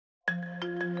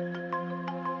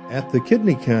At the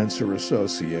Kidney Cancer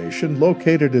Association,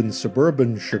 located in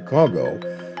suburban Chicago,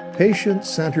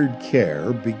 patient-centered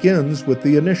care begins with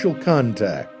the initial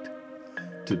contact.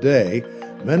 Today,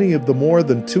 many of the more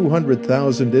than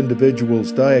 200,000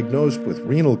 individuals diagnosed with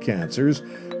renal cancers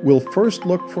will first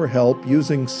look for help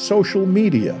using social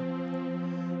media.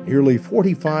 Nearly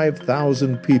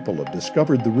 45,000 people have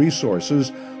discovered the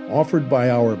resources offered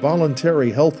by our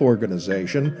voluntary health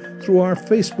organization through our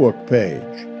Facebook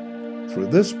page. Through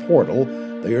this portal,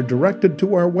 they are directed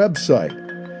to our website,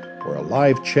 where a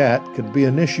live chat can be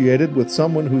initiated with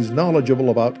someone who's knowledgeable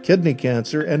about kidney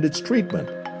cancer and its treatment.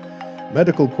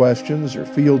 Medical questions are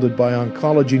fielded by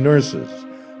oncology nurses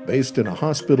based in a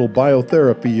hospital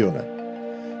biotherapy unit.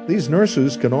 These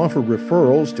nurses can offer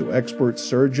referrals to expert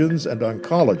surgeons and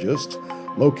oncologists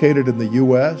located in the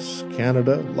U.S.,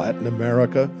 Canada, Latin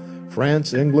America,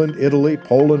 France, England, Italy,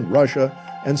 Poland, Russia,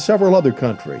 and several other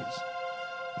countries.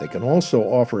 They can also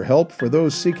offer help for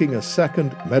those seeking a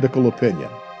second medical opinion.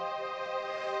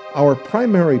 Our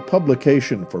primary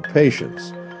publication for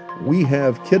patients, We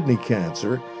Have Kidney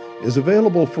Cancer, is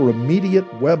available for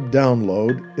immediate web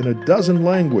download in a dozen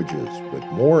languages, with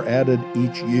more added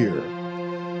each year.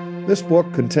 This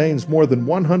book contains more than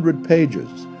 100 pages.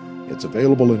 It's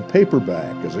available in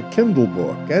paperback, as a Kindle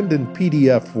book, and in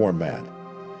PDF format.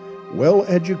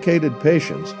 Well-educated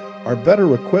patients are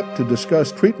better equipped to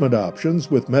discuss treatment options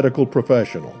with medical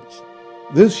professionals.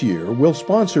 This year, we'll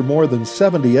sponsor more than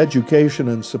 70 education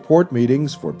and support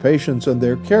meetings for patients and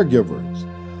their caregivers.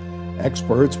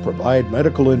 Experts provide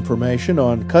medical information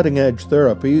on cutting-edge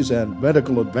therapies and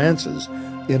medical advances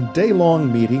in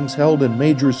day-long meetings held in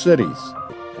major cities,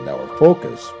 and our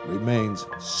focus remains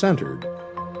centered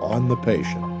on the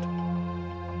patient.